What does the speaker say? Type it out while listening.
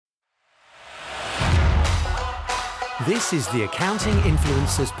This is the Accounting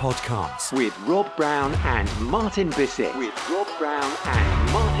Influencers Podcast with Rob Brown and Martin Bissett.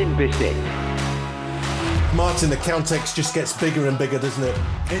 Martin, the Accountex just gets bigger and bigger, doesn't it?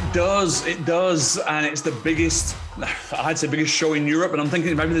 It does. And it's the biggest, I'd say biggest show in Europe, and I'm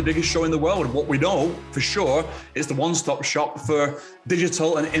thinking maybe the biggest show in the world. What we know for sure is the one-stop shop for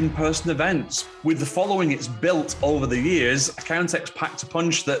digital and in-person events. With the following it's built over the years, Accountex packed a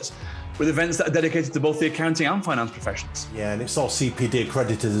punch that's with events that are dedicated to both the accounting and finance professions. Yeah, and it's all CPD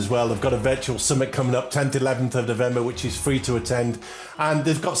accredited as well. They've got a virtual summit coming up 10th, 11th of November, which is free to attend. And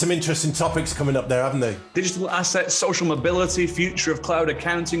they've got some interesting topics coming up there, haven't they? Digital assets, social mobility, future of cloud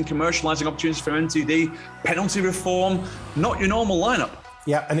accounting, commercializing opportunities for MTD, penalty reform, not your normal lineup.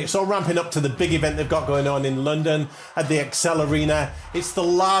 Yeah, and it's all ramping up to the big event they've got going on in London at the Excel Arena. It's the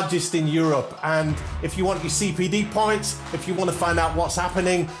largest in Europe. And if you want your CPD points, if you want to find out what's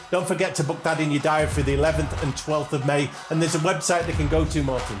happening, don't forget to book that in your diary for the 11th and 12th of May. And there's a website they can go to,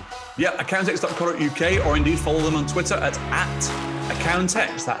 Martin. Yeah, accountex.co.uk, or indeed follow them on Twitter at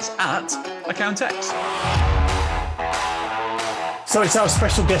Accountex. That's at Accountex. So it's our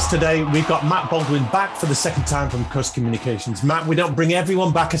special guest today. We've got Matt Baldwin back for the second time from Coast Communications. Matt, we don't bring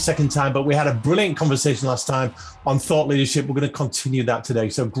everyone back a second time, but we had a brilliant conversation last time on thought leadership. We're going to continue that today.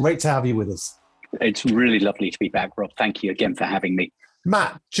 So great to have you with us. It's really lovely to be back, Rob. Thank you again for having me.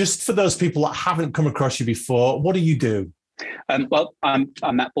 Matt, just for those people that haven't come across you before, what do you do? Well, I'm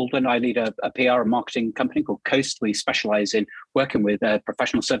Matt Baldwin. I lead a PR and marketing company called Coast. We specialize in working with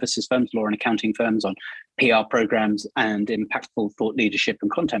professional services firms, law and accounting firms on PR programs and impactful thought leadership and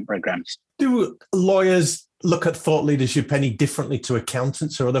content programs. Do lawyers look at thought leadership any differently to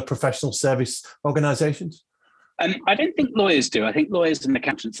accountants or other professional service organizations? I don't think lawyers do. I think lawyers and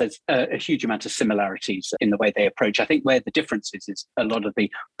accountants, there's a huge amount of similarities in the way they approach. I think where the difference is a lot of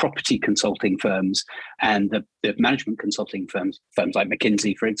the property consulting firms and the management consulting firms like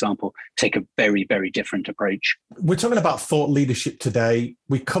McKinsey, for example, take a very, very different approach. We're talking about thought leadership today.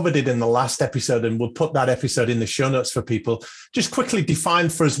 We covered it in the last episode, and we'll put that episode in the show notes for people. Just quickly define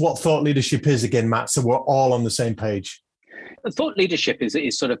for us what thought leadership is again, Matt, so we're all on the same page. Thought leadership is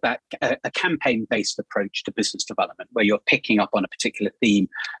sort of that a campaign-based approach to business development, where you're picking up on a particular theme,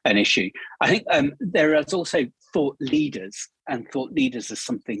 an issue. I think there is also thought leaders, and thought leaders is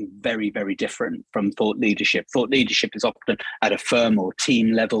something very, very different from thought leadership. Thought leadership is often at a firm or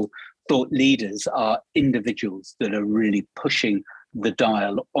team level. Thought leaders are individuals that are really pushing the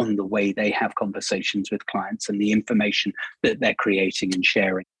dial on the way they have conversations with clients and the information that they're creating and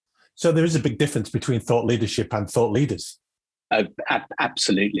sharing. So there is a big difference between thought leadership and thought leaders.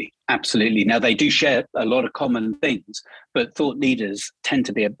 Absolutely. Now, they do share a lot of common things, but thought leaders tend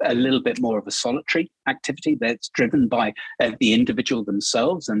to be a little bit more of a solitary activity that's driven by the individual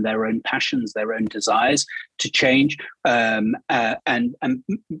themselves and their own passions, their own desires to change. And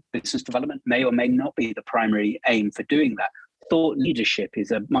business development may or may not be the primary aim for doing that. Thought leadership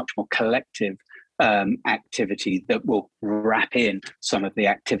is a much more collective activity that will wrap in some of the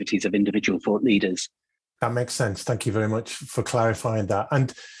activities of individual thought leaders. That makes sense. Thank you very much for clarifying that.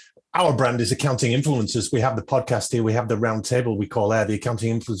 And our brand is Accounting Influencers. We have the podcast here. We have the roundtable we call the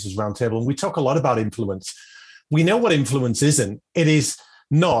Accounting Influencers Roundtable. And we talk a lot about influence. We know what influence isn't. It is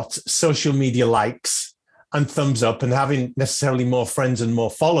not social media likes and thumbs up and having necessarily more friends and more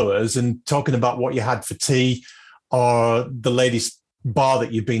followers and talking about what you had for tea or the latest bar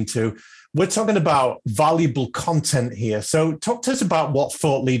that you've been to. We're talking about valuable content here. So talk to us about what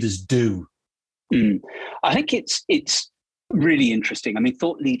thought leaders do. I think it's really interesting. I mean,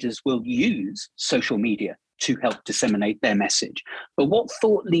 thought leaders will use social media to help disseminate their message. But what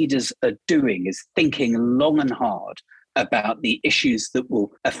thought leaders are doing is thinking long and hard about the issues that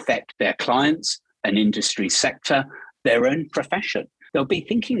will affect their clients, an industry sector, their own profession. They'll be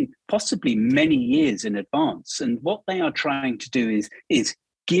thinking possibly many years in advance. And what they are trying to do is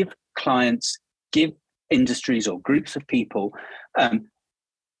give clients, give industries or groups of people an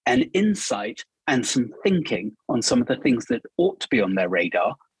insight and some thinking on some of the things that ought to be on their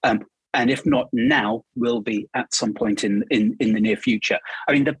radar, and if not now, will be at some point in the near future.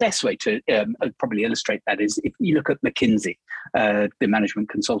 I mean, the best way to probably illustrate that is if you look at McKinsey, the management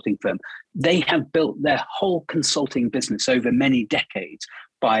consulting firm. They have built their whole consulting business over many decades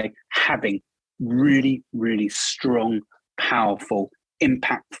by having really, really strong, powerful,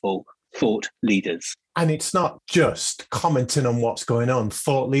 impactful thought leaders. And it's not just commenting on what's going on.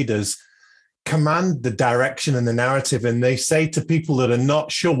 Thought leaders command the direction and the narrative, and they say to people that are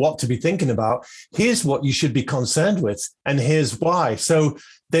not sure what to be thinking about, here's what you should be concerned with, and here's why. So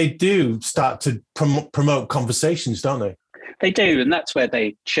they do start to promote conversations, don't they? They do, and that's where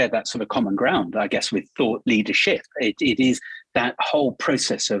they share that sort of common ground, I guess, with thought leadership. It is that whole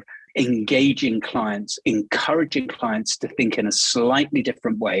process of engaging clients, encouraging clients to think in a slightly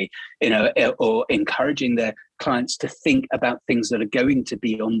different way, or encouraging their clients to think about things that are going to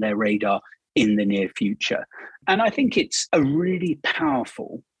be on their radar in the near future. And I think it's a really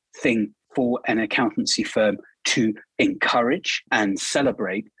powerful thing for an accountancy firm to encourage and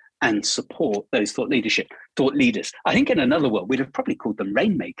celebrate and support those thought leaders. I think in another world, we'd have probably called them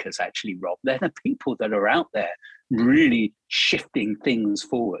rainmakers, actually, Rob. They're the people that are out there really shifting things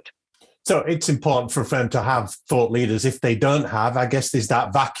forward. So it's important for a firm to have thought leaders. If they don't have, I guess there's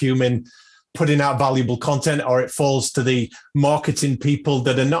that vacuum in putting out valuable content, or it falls to the marketing people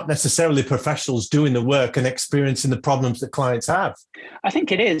that are not necessarily professionals doing the work and experiencing the problems that clients have. I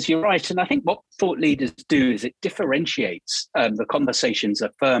think it is. You're right. And I think what thought leaders do is it differentiates the conversations a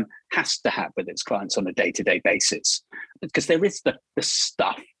firm has to have with its clients on a day-to-day basis, because there is the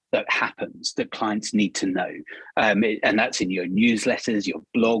stuff that happens that clients need to know. And that's in your newsletters, your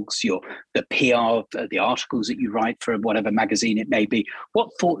blogs, the PR, the articles that you write for whatever magazine it may be. What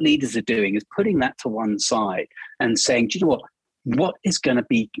thought leaders are doing is putting that to one side and saying, do you know what is going to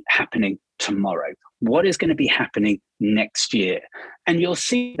be happening tomorrow? What is going to be happening next year? And you'll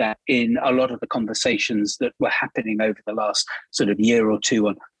see that in a lot of the conversations that were happening over the last sort of year or two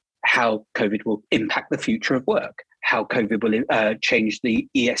on how COVID will impact the future of work, how COVID will change the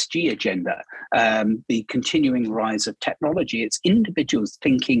ESG agenda, the continuing rise of technology. It's individuals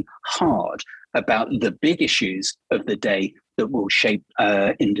thinking hard about the big issues of the day that will shape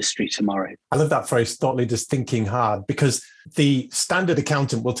industry tomorrow. I love that phrase, thought leaders thinking hard, because the standard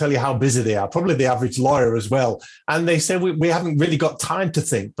accountant will tell you how busy they are, probably the average lawyer as well. And they say, we haven't really got time to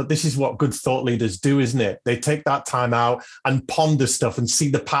think, but this is what good thought leaders do, isn't it? They take that time out and ponder stuff and see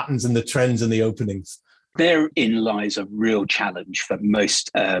the patterns and the trends and the openings. Therein lies a real challenge for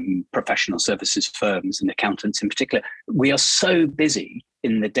most professional services firms and accountants in particular. We are so busy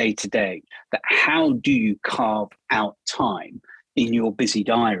in the day-to-day that how do you carve out time in your busy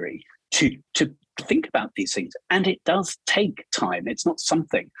diary to think about these things? And it does take time. It's not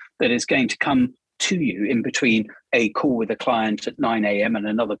something that is going to come to you in between a call with a client at 9 a.m. and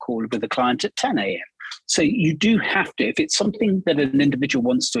another call with a client at 10 a.m. So you do have to, if it's something that an individual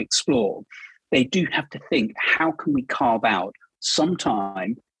wants to explore, they do have to think, how can we carve out some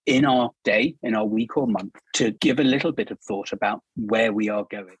time in our day, in our week or month, to give a little bit of thought about where we are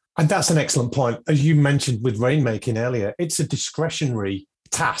going? And that's an excellent point. As you mentioned with rainmaking earlier, it's a discretionary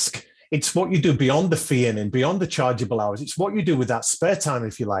task. It's what you do beyond the fee earning, beyond the chargeable hours. It's what you do with that spare time,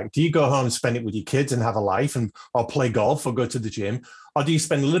 if you like. Do you go home and spend it with your kids and have a life or play golf or go to the gym? Or do you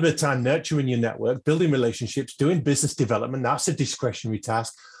spend a little bit of time nurturing your network, building relationships, doing business development? That's a discretionary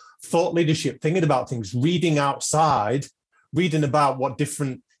task. Thought leadership, thinking about things, reading outside, reading about what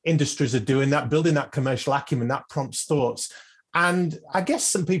different industries are doing, that building that commercial acumen, that prompts thoughts. And I guess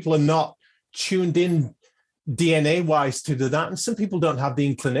some people are not tuned in DNA-wise to do that, and some people don't have the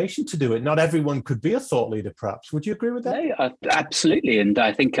inclination to do it. Not everyone could be a thought leader, perhaps. Would you agree with that? No, absolutely. And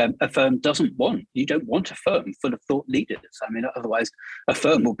I think a firm you don't want a firm full of thought leaders. I mean, otherwise a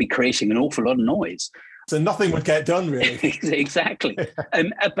firm will be creating an awful lot of noise. So nothing would get done, really. Exactly.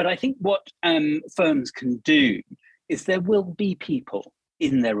 But I think what firms can do is there will be people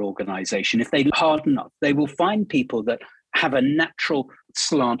in their organization, if they hard enough, they will find people that have a natural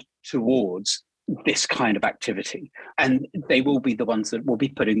slant towards this kind of activity. And they will be the ones that will be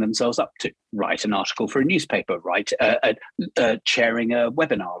putting themselves up to write an article for a newspaper, chairing a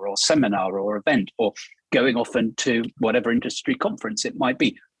webinar or seminar or event, or going off into whatever industry conference it might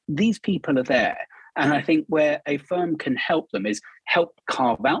be. These people are there. And I think where a firm can help them is help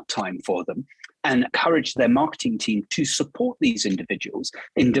carve out time for them and encourage their marketing team to support these individuals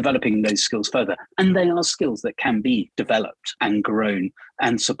in developing those skills further. And they are skills that can be developed and grown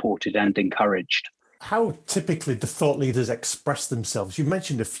and supported and encouraged. How typically do thought leaders express themselves? You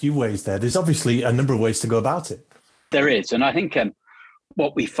mentioned a few ways there. There's obviously a number of ways to go about it. There is. And I think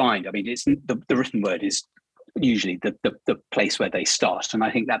what we find, I mean, it's the written word is usually the place where they start. And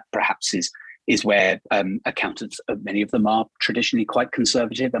I think that perhaps is where accountants, many of them are traditionally quite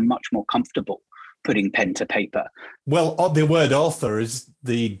conservative and much more comfortable putting pen to paper. Well, the word author is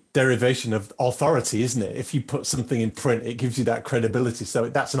the derivation of authority, isn't it? If you put something in print, it gives you that credibility. So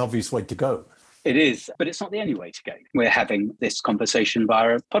that's an obvious way to go. It is, but it's not the only way to go. We're having this conversation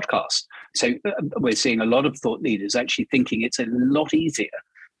via a podcast. So we're seeing a lot of thought leaders actually thinking it's a lot easier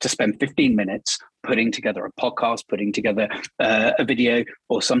to spend 15 minutes putting together a podcast, putting together a video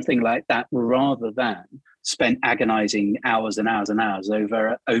or something like that, rather than spend agonizing hours and hours and hours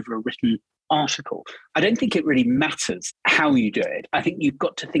over a written article. I don't think it really matters how you do it. I think you've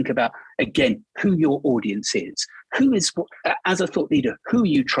got to think about, again, who your audience is. Who is, as a thought leader, who are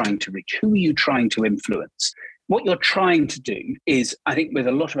you trying to reach? Who are you trying to influence? What you're trying to do is, I think with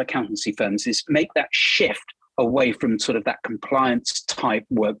a lot of accountancy firms, is make that shift away from sort of that compliance type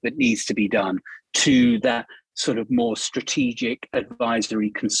work that needs to be done to that sort of more strategic advisory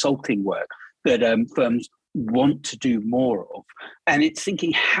consulting work that firms want to do more of. And it's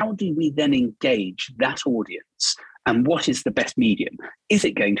thinking, how do we then engage that audience? And what is the best medium? Is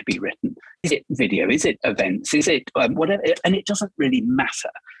it going to be written? Is it video? Is it events? Is it whatever? And it doesn't really matter.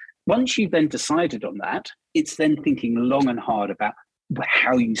 Once you've then decided on that, it's then thinking long and hard about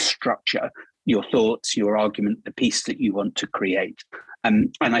how you structure your thoughts, your argument, the piece that you want to create.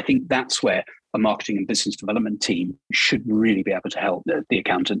 And I think that's where a marketing and business development team should really be able to help the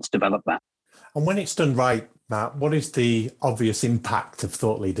accountants develop that. And when it's done right, Matt, what is the obvious impact of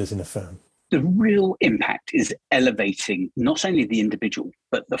thought leaders in a firm? The real impact is elevating not only the individual,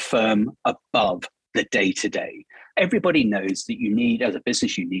 but the firm above the day-to-day. Everybody knows that you need, as a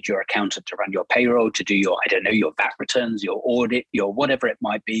business, you need your accountant to run your payroll, to do your, your VAT returns, your audit, your whatever it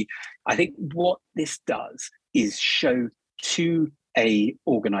might be. I think what this does is show to a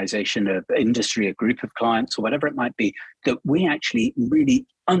organization, an industry, a group of clients, or whatever it might be, that we actually really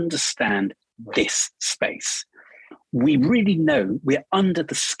understand this space. We really know we're under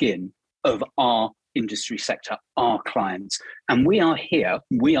the skin of our industry sector, our clients, and we are here,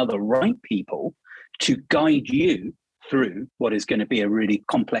 we are the right people to guide you through what is going to be a really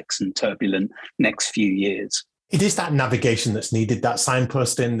complex and turbulent next few years. It is that navigation that's needed, that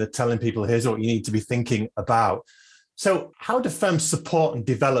signposting, that telling people, here's what you need to be thinking about. So how do firms support and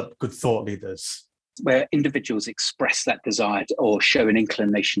develop good thought leaders? Where individuals express that desire or show an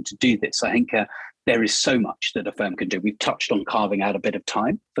inclination to do this, I think there is so much that a firm can do. We've touched on carving out a bit of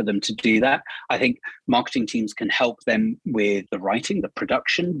time for them to do that. I think marketing teams can help them with the writing, the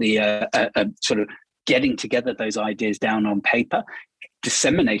production, the sort of getting together those ideas down on paper,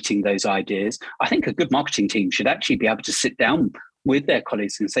 disseminating those ideas. I think a good marketing team should actually be able to sit down with their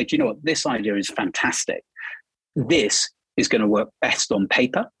colleagues and say, do you know what, this idea is fantastic. This is going to work best on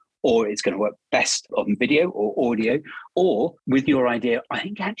paper, or it's going to work best on video or audio, or with your idea, I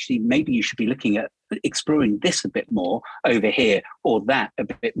think actually maybe you should be looking at exploring this a bit more over here, or that a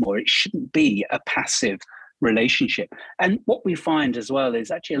bit more. It shouldn't be a passive relationship. And what we find as well is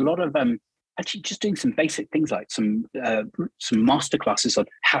actually a lot of actually just doing some basic things like some masterclasses on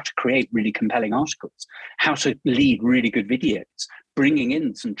how to create really compelling articles, how to lead really good videos. Bringing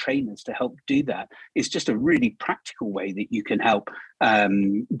in some trainers to help do that is just a really practical way that you can help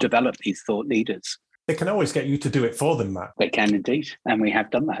develop these thought leaders. They can always get you to do it for them, Matt. They can indeed, and we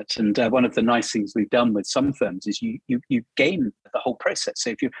have done that. And one of the nice things we've done with some firms is you game the whole process.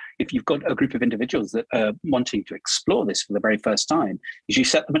 So if you've got a group of individuals that are wanting to explore this for the very first time, is you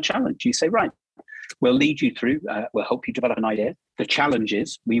set them a challenge. You say, right, we'll lead you through, we'll help you develop an idea. The challenge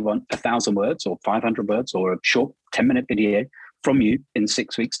is we want 1,000 words or 500 words or a short 10-minute video from you in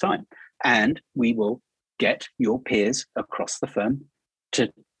 6 weeks' time. And we will get your peers across the firm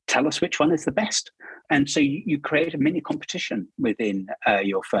to tell us which one is the best. And so you create a mini competition within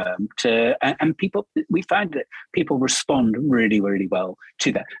your firm and people, we find that people respond really, really well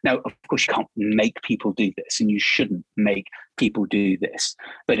to that. Now, of course, you can't make people do this, and you shouldn't make people do this,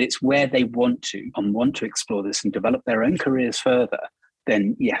 but it's where they want to explore this and develop their own careers further,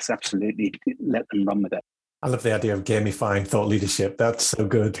 then yes, absolutely, let them run with it. I love the idea of gamifying thought leadership. That's so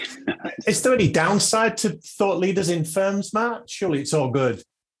good. Is there any downside to thought leaders in firms, Matt? Surely it's all good.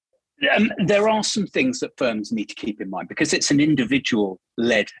 There are some things that firms need to keep in mind because it's an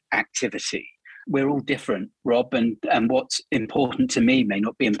individual-led activity. We're all different, Rob, and what's important to me may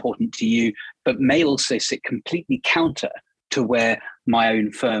not be important to you, but may also sit completely counter to where my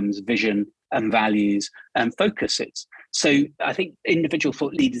own firm's vision and values and focus is. So I think individual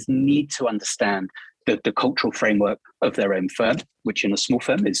thought leaders need to understand the cultural framework of their own firm, which in a small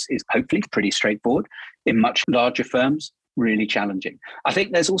firm is hopefully pretty straightforward. In much larger firms, really challenging. I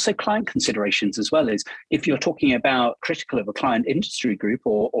think there's also client considerations as well. Is if you're talking about critical of a client industry group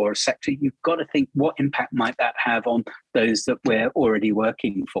or a sector, you've got to think what impact might that have on those that we're already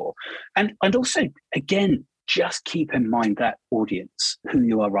working for. And also, again, just keep in mind that audience, who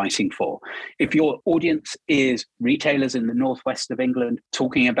you are writing for. If your audience is retailers in the northwest of England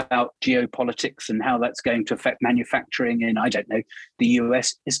talking about geopolitics and how that's going to affect manufacturing in, I don't know, the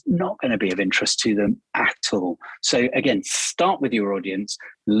US, is not going to be of interest to them at all. So again, start with your audience,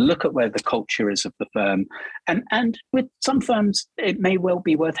 look at where the culture is of the firm. And with some firms, it may well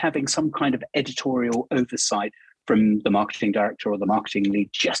be worth having some kind of editorial oversight from the marketing director or the marketing lead,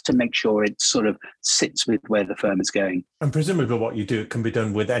 just to make sure it sort of sits with where the firm is going. And presumably what you do can be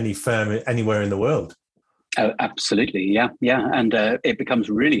done with any firm anywhere in the world. Oh, absolutely. Yeah. And it becomes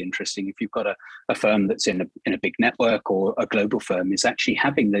really interesting if you've got a firm that's in a big network, or a global firm is actually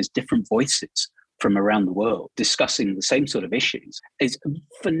having those different voices from around the world discussing the same sort of issues. It's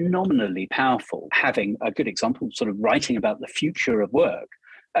phenomenally powerful. Having a good example, sort of writing about the future of work,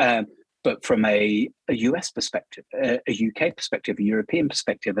 but from a US perspective, a UK perspective, a European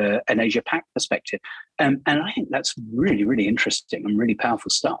perspective, an Asia Pac perspective. And I think that's really, really interesting and really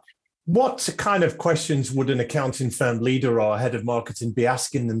powerful stuff. What kind of questions would an accounting firm leader or head of marketing be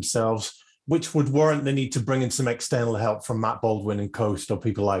asking themselves, which would warrant the need to bring in some external help from Matt Baldwin and Coast or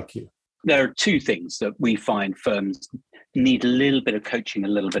people like you? There are two things that we find firms need a little bit of coaching, a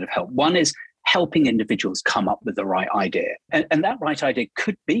little bit of help. One is helping individuals come up with the right idea. And that right idea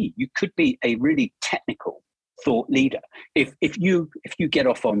could be, you could be a really technical thought leader. If you get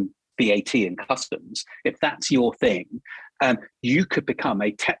off on VAT and customs, if that's your thing, you could become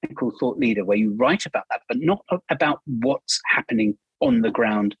a technical thought leader where you write about that, but not about what's happening on the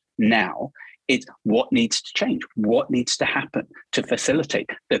ground now. It's what needs to change, what needs to happen to facilitate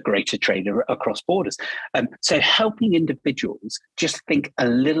the greater trade across borders. So helping individuals just think a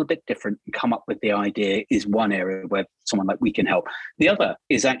little bit different and come up with the idea is one area where someone like we can help. The other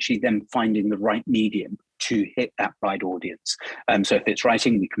is actually them finding the right medium to hit that right audience. So if it's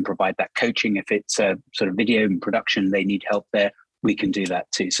writing, we can provide that coaching. If it's sort of video and production, they need help there, we can do that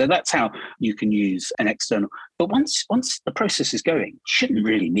too. So that's how you can use an external. But once the process is going, you shouldn't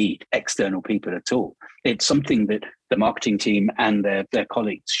really need external people at all. It's something that the marketing team and their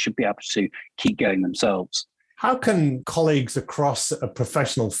colleagues should be able to keep going themselves. How can colleagues across a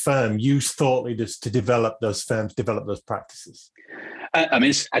professional firm use thought leaders to develop those firms, develop those practices? I mean,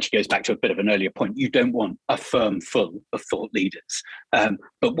 this actually goes back to a bit of an earlier point. You don't want a firm full of thought leaders.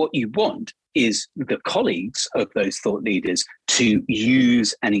 But what you want is the colleagues of those thought leaders to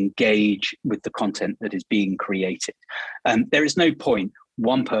use and engage with the content that is being created. There is no point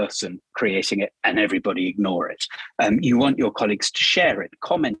one person creating it and everybody ignore it. You want your colleagues to share it,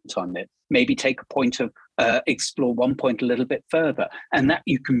 comment on it, maybe take a point of explore one point a little bit further, and that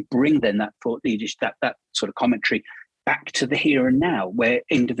you can bring then that thought leadership, that sort of commentary back to the here and now, where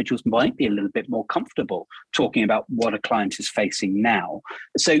individuals might be a little bit more comfortable talking about what a client is facing now.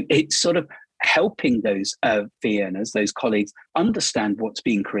 So it's sort of helping those fee earners, those colleagues, understand what's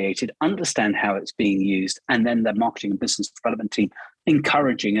being created, understand how it's being used, and then the marketing and business development team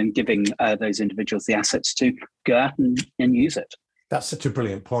encouraging and giving those individuals the assets to go out and use it. That's such a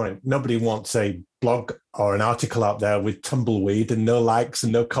brilliant point. Nobody wants a blog or an article out there with tumbleweed and no likes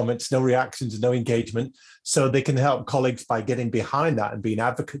and no comments, no reactions, no engagement. So they can help colleagues by getting behind that and being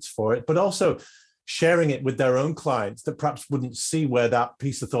advocates for it, but also sharing it with their own clients that perhaps wouldn't see where that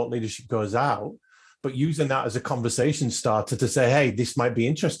piece of thought leadership goes out, but using that as a conversation starter to say, hey, this might be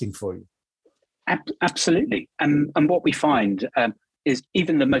interesting for you. Absolutely. And what we find is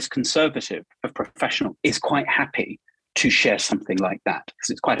even the most conservative of professional is quite happy to share something like that, because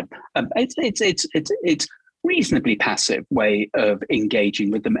it's quite it's reasonably passive way of engaging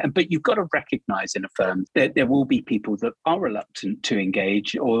with them. But you've got to recognize in a firm that there will be people that are reluctant to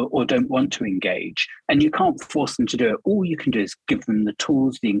engage or don't want to engage, and you can't force them to do it. All you can do is give them the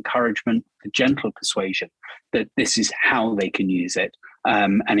tools, the encouragement, the gentle persuasion that this is how they can use it,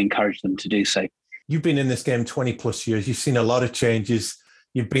 and encourage them to do so. You've been in this game 20 plus years. You've seen a lot of changes.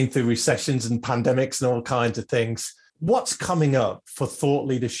 You've been through recessions and pandemics and all kinds of things. What's coming up for thought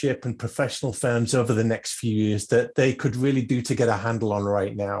leadership and professional firms over the next few years that they could really do to get a handle on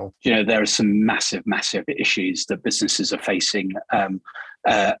right now? You know, there are some massive issues that businesses are facing, and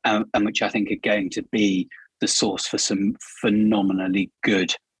which I think are going to be the source for some phenomenally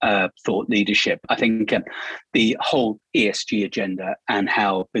good thought leadership. I think the whole ESG agenda and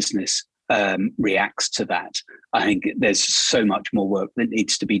how business reacts to that. I think there's so much more work that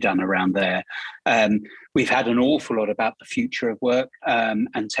needs to be done around there. We've had an awful lot about the future of work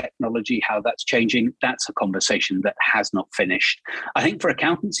and technology, how that's changing. That's a conversation that has not finished. I think for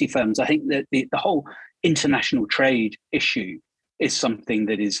accountancy firms, I think that the whole international trade issue is something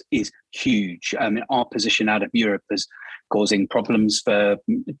that is huge. Our position out of Europe is causing problems for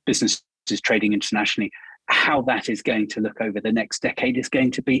businesses trading internationally. How that is going to look over the next decade is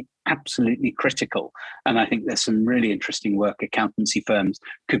going to be absolutely critical. And I think there's some really interesting work accountancy firms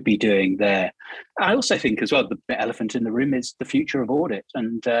could be doing there. I also think as well, the elephant in the room is the future of audit.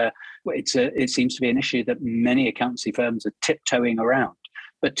 And it seems to be an issue that many accountancy firms are tiptoeing around.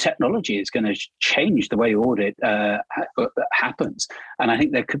 but technology is going to change the way audit happens. And I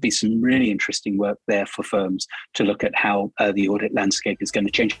think there could be some really interesting work there for firms to look at how the audit landscape is going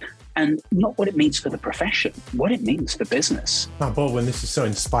to change, and not what it means for the profession, what it means for business. Matt Baldwin, this is so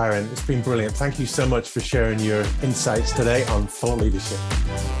inspiring. It's been brilliant. Thank you so much for sharing your insights today on thought leadership.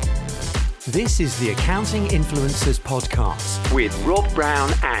 This is the Accounting Influencers Podcast with Rob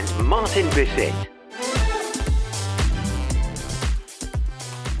Brown and Martin Bissett.